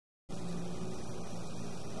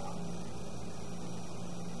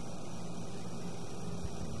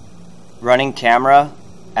Running camera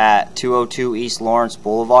at 202 East Lawrence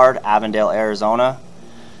Boulevard, Avondale, Arizona.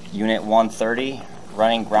 Unit 130,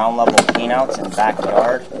 running ground level cleanouts in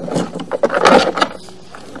backyard.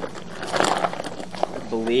 I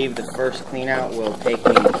believe the first cleanout will take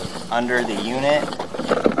me under the unit.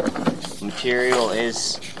 Material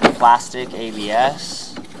is plastic ABS.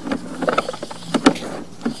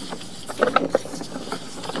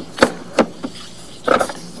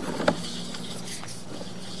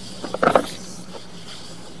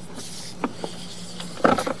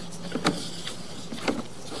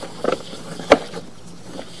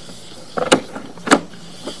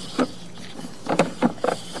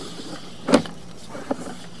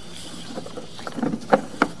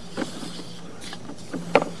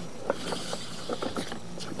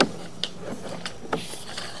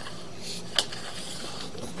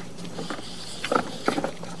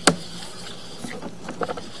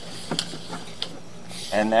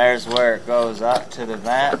 And there's where it goes up to the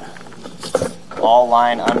vent. All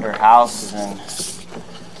line under house is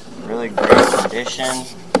in really great condition.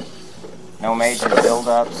 No major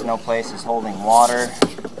buildups, no places holding water.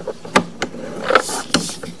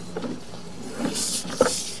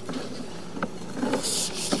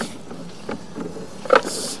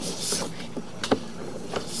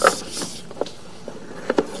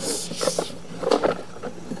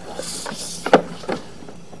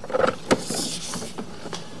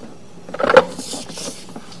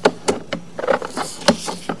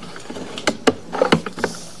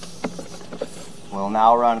 We'll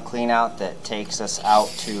now run clean out that takes us out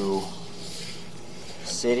to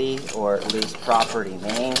city, or at least property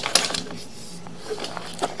main.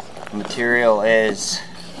 The material is,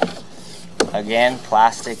 again,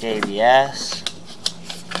 plastic ABS.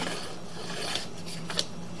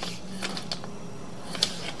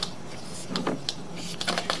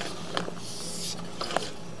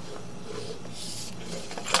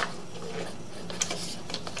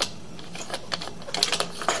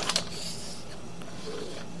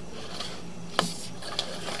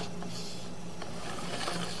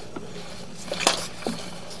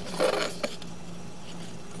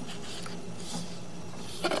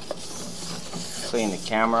 Clean the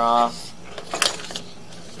camera off.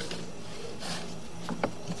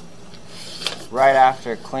 Right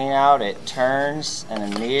after clean out, it turns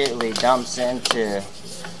and immediately dumps into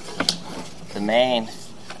the main.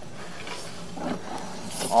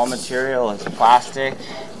 All material is plastic.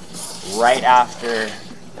 Right after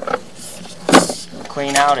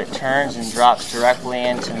clean out, it turns and drops directly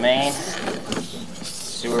into main.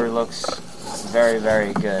 Sewer looks very,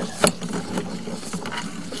 very good.